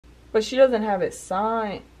But she doesn't have it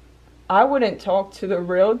signed. I wouldn't talk to the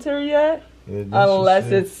realtor yet unless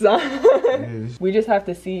it's signed. Yeah. We just have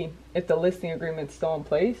to see if the listing agreement's still in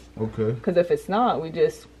place. Okay. Because if it's not, we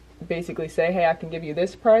just basically say, hey, I can give you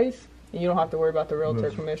this price, and you don't have to worry about the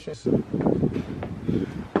realtor commission.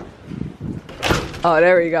 Oh,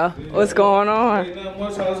 there we go. Yeah. What's going on? Ain't nothing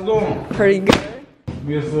much. How's it going? Pretty good.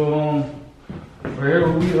 Yeah, so right here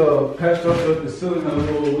we patched up the ceiling a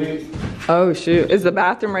little bit. Oh shoot! Is the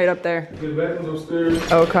bathroom right up there? The bathroom's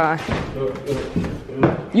upstairs. Okay.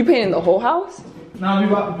 You painting the whole house? Nah, we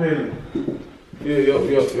about to paint it.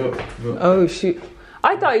 Yeah. Oh shoot!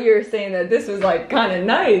 I thought you were saying that this was like kind of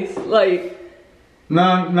nice, like.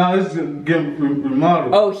 Nah, it's getting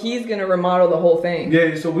remodeled. Oh, he's gonna remodel the whole thing.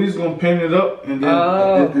 Yeah, so we just gonna paint it up, and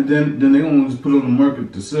then then they gonna just put it on the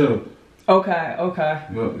market to sell. Okay.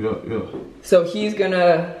 Yeah. So he's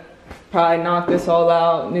gonna probably knock this all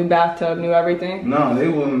out, new bathtub, new everything. Nah, they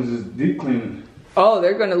want to just deep clean it. Oh,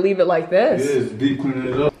 they're gonna leave it like this. Yeah, it's deep cleaning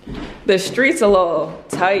it up. The street's a little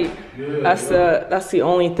tight. Yeah, That's the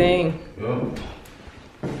only thing. Yeah.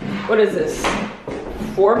 What is this?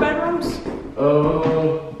 4 bedrooms?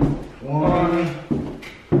 One.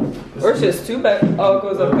 Or it's just 2 bed. Oh, it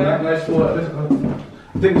goes up there. Nice one.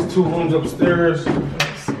 I think it's 2 rooms upstairs.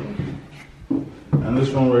 And this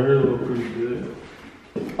one right here looks pretty good.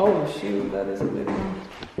 Oh shoot, that is a big one.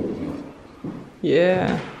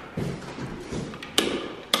 Yeah.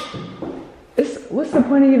 What's the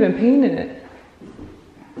point of even painting it?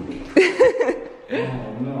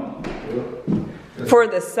 Oh no. Yeah. For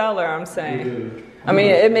the seller, I'm saying. Yeah. I mean,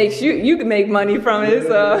 it makes you can make money from it,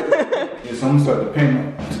 so. Yeah, so I'm gonna start the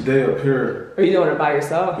paint today up here. Are you doing it by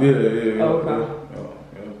yourself? Yeah. Okay.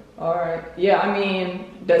 Yeah. All right. Yeah, I mean,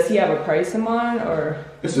 does he have a price in mind, or?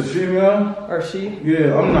 It's a female. Or she?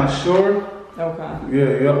 Yeah, I'm not sure. Okay.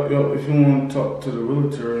 Yeah. If you want to talk to the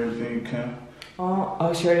realtor or anything, you can.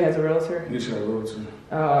 Oh, she already has a realtor? Yeah, she has a realtor.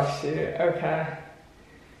 Oh, shit. Okay.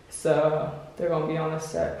 So, they're going to be on a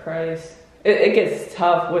set price. It gets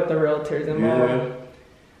tough with the realtors involved. Yeah.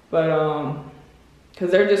 But, because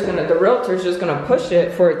the realtor's just going to push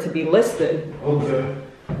it for it to be listed. Okay.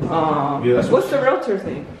 Yeah, what's the realtor's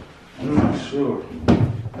name? I'm not sure.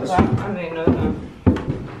 I may know them.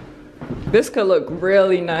 This could look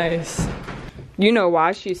really nice. You know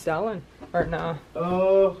why she's selling or no?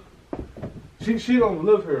 She don't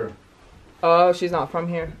live here. Oh, she's not from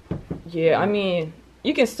here. Yeah, I mean,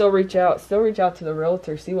 you can still reach out to the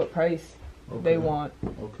realtor, see what price they want.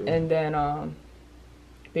 Okay. And then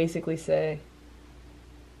basically say,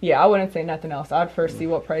 yeah, I wouldn't say nothing else. I'd first see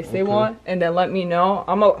what price they want, and then let me know.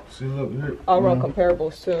 I'll run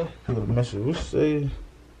comparables too. What say?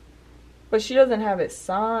 But she doesn't have it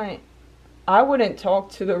signed. I wouldn't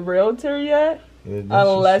talk to the realtor yet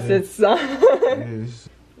unless it's signed. Yes.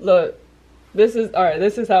 Look, this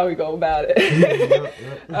is how we go about it.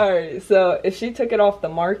 All right, so if she took it off the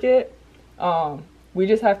market, we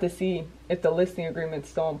just have to see if the listing agreement's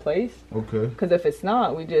still in place. Okay. Because if it's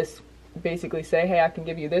not, we just basically say, hey, I can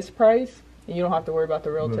give you this price, and you don't have to worry about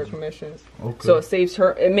the realtor commissions. Okay. So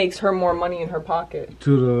it makes her more money in her pocket.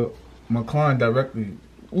 To my client directly.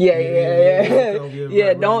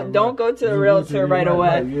 Yeah. Don't go to the realtor right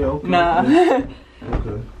away. Yeah, okay. Nah.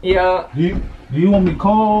 Okay. Yeah. Do you want me to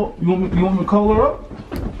call? You want me to call her up?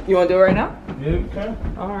 You want to do it right now? Yeah, you can.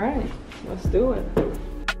 All right, let's do it.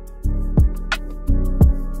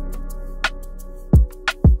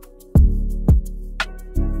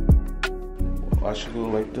 Why she go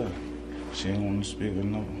like that? She ain't want to speak or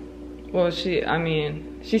nothing. Well, she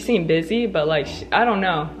seemed busy, but like, I don't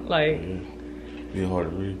know, like. Yeah. Be hard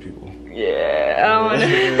to read people. Yeah, I don't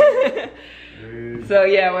know. So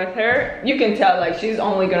yeah, with her, you can tell like she's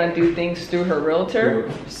only gonna do things through her realtor.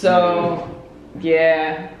 Yeah. So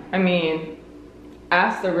yeah, I mean,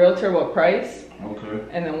 ask the realtor what price. Okay.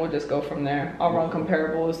 And then we'll just go from there. I'll run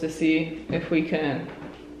comparables to see if we can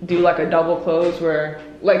do like a double close where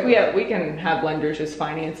like we can have lenders just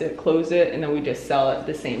finance it, close it, and then we just sell it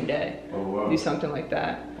the same day. Oh wow. Do something like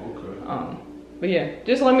that. Okay. But yeah,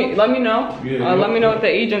 just let me know. Yeah, let me know what the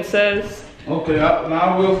agent says. Okay,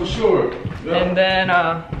 I will for sure. Yeah. And then,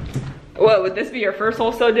 would this be your first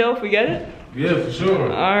wholesale deal if we get it? Yeah, for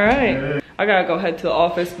sure. All right. Yeah. I gotta go head to the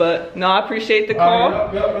office, but no, I appreciate the call.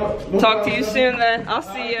 Talk to you soon then. I'll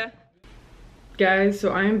see ya. Guys,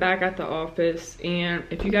 so I am back at the office, and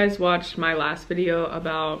if you guys watched my last video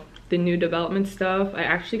about the new development stuff, I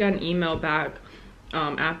actually got an email back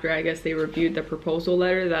after I guess they reviewed the proposal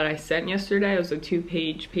letter that I sent yesterday. It was a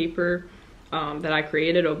 2-page paper that I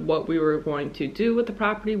created of what we were going to do with the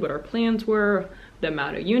property, what our plans were, the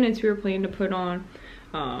amount of units we were planning to put on.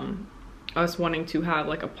 us wanting to have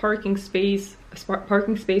like a parking spaces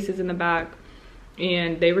in the back.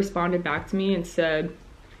 And they responded back to me and said,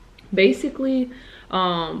 basically,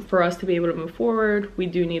 for us to be able to move forward, we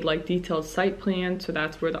do need like detailed site plans. So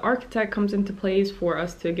that's where the architect comes into place for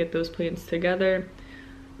us to get those plans together.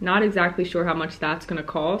 Not exactly sure how much that's gonna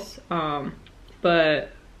cost,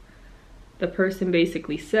 but the person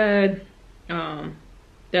basically said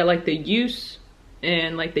that like the use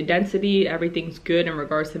and like the density, everything's good in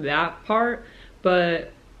regards to that part,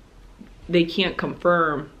 but they can't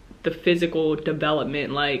confirm the physical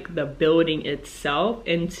development, like the building itself,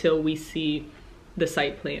 until we see the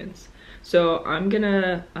site plans. So I'm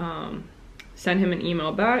gonna send him an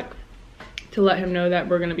email back to let him know that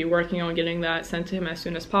we're gonna be working on getting that sent to him as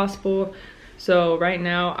soon as possible. So right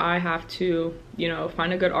now I have to, you know,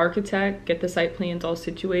 find a good architect, get the site plans all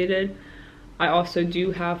situated. I also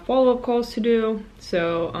do have follow-up calls to do,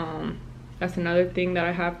 so that's another thing that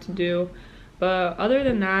I have to do. But other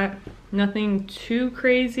than that, nothing too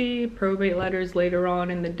crazy. Probate letters later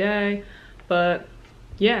on in the day. But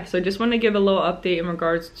yeah, so just want to give a little update in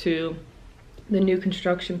regards to the new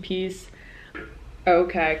construction piece.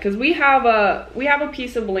 Okay, because we have a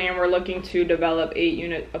piece of land we're looking to develop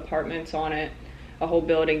 8-unit apartments on it, a whole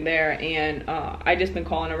building there, and I just been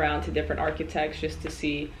calling around to different architects just to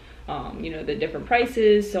see you know, the different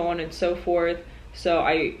prices, so on and so forth. So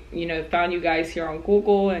I, you know, found you guys here on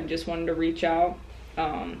Google and just wanted to reach out.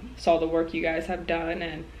 Saw the work you guys have done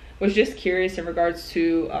and was just curious in regards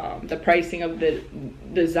to the pricing of the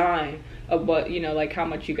design of what, you know, like how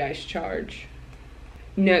much you guys charge.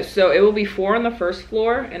 No, so it will be 4 on the first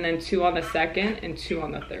floor and then 2 on the second and 2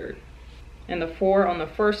 on the third. And the 4 on the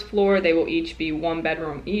first floor, they will each be 1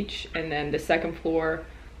 bedroom each, and then the second floor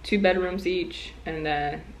 2 bedrooms each, and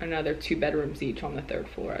then another 2 bedrooms each on the 3rd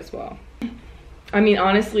floor as well. I mean,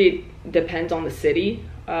 honestly, it depends on the city.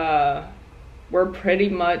 We're pretty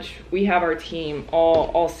much, we have our team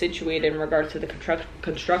all situated in regards to the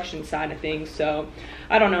construction side of things. So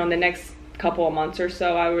I don't know, in the next couple of months or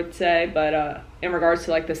so, I would say, but in regards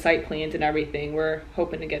to like the site plans and everything, we're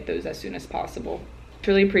hoping to get those as soon as possible.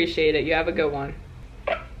 Truly appreciate it. You have a good one.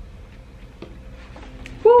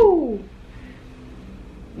 Woo!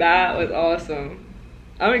 That was awesome.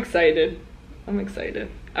 I'm excited. I'm excited.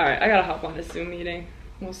 All right, I gotta hop on this Zoom meeting.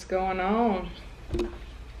 What's going on?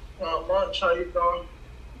 Not much. How you doing?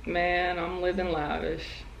 Man, I'm living lavish.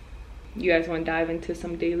 You guys want to dive into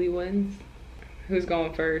some daily wins? Who's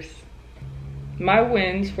going first? My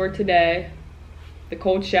wins for today: the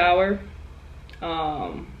cold shower.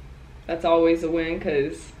 That's always a win,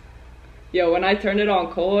 because yo, when I turn it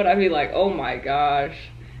on cold, I'd be like, oh my gosh.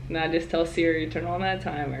 And I just tell Siri, turn on that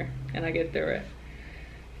timer, and I get through it.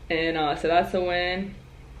 And so that's a win.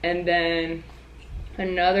 And then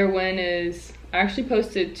another win is I actually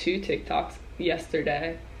posted 2 TikToks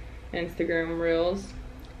yesterday, Instagram Reels.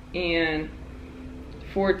 And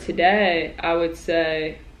for today, I would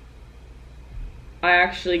say I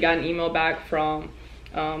actually got an email back from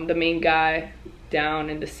the main guy down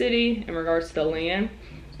in the city in regards to the land.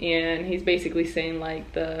 And he's basically saying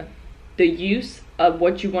like the use of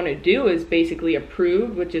what you want to do is basically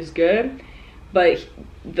approved, which is good, but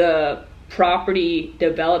the property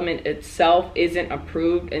development itself isn't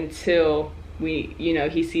approved until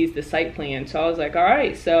he sees the site plan. So I was like, all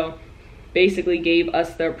right, so basically gave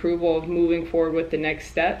us the approval of moving forward with the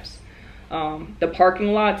next steps. The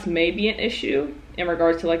parking lots may be an issue in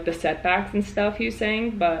regards to like the setbacks and stuff he was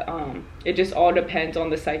saying, but it just all depends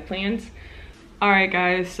on the site plans. All right,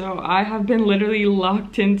 guys, so I have been literally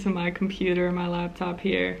locked into my computer, my laptop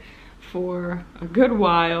here for a good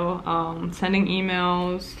while, sending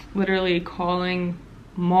emails, literally calling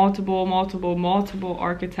multiple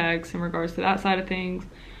architects in regards to that side of things,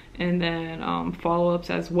 and then follow-ups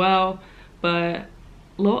as well. But a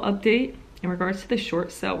little update in regards to the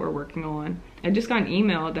short sale we're working on. I just got an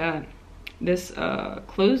email that this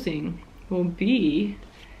closing will be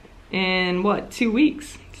in 2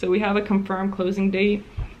 weeks. So we have a confirmed closing date,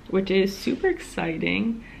 which is super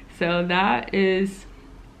exciting. So that is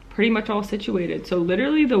pretty much all situated. So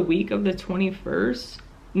literally the week of the 21st,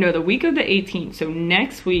 no, the week of the 18th. So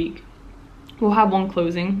next week, we'll have 1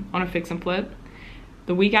 closing on a fix and flip.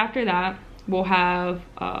 The week after that, we'll have,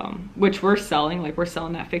 which we're selling, like we're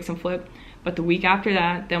selling that fix and flip. But the week after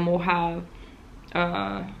that, then we'll have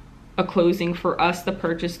a closing for us to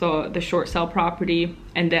purchase the short sale property,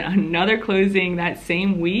 and then another closing that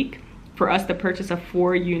same week for us to purchase a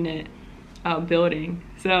 4-unit building.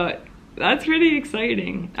 So that's really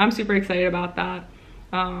exciting. I'm super excited about that.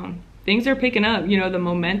 Things are picking up, you know, the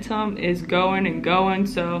momentum is going and going.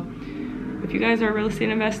 So if you guys are a real estate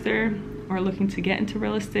investor or looking to get into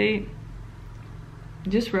real estate,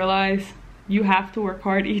 just realize you have to work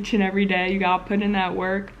hard each and every day. You gotta put in that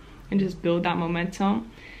work and just build that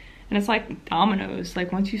momentum. And it's like dominoes.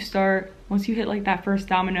 Like once you hit like that first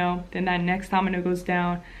domino, then that next domino goes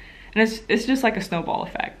down, and it's just like a snowball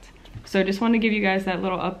effect. So just wanted to give you guys that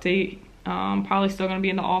little update. Probably still gonna be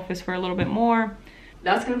in the office for a little bit more.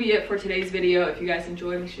 That's gonna be it for today's video. If you guys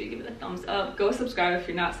enjoyed, make sure you give it a thumbs up. Go subscribe if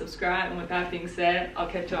you're not subscribed. And with that being said, I'll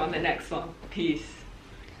catch you on the next one. Peace.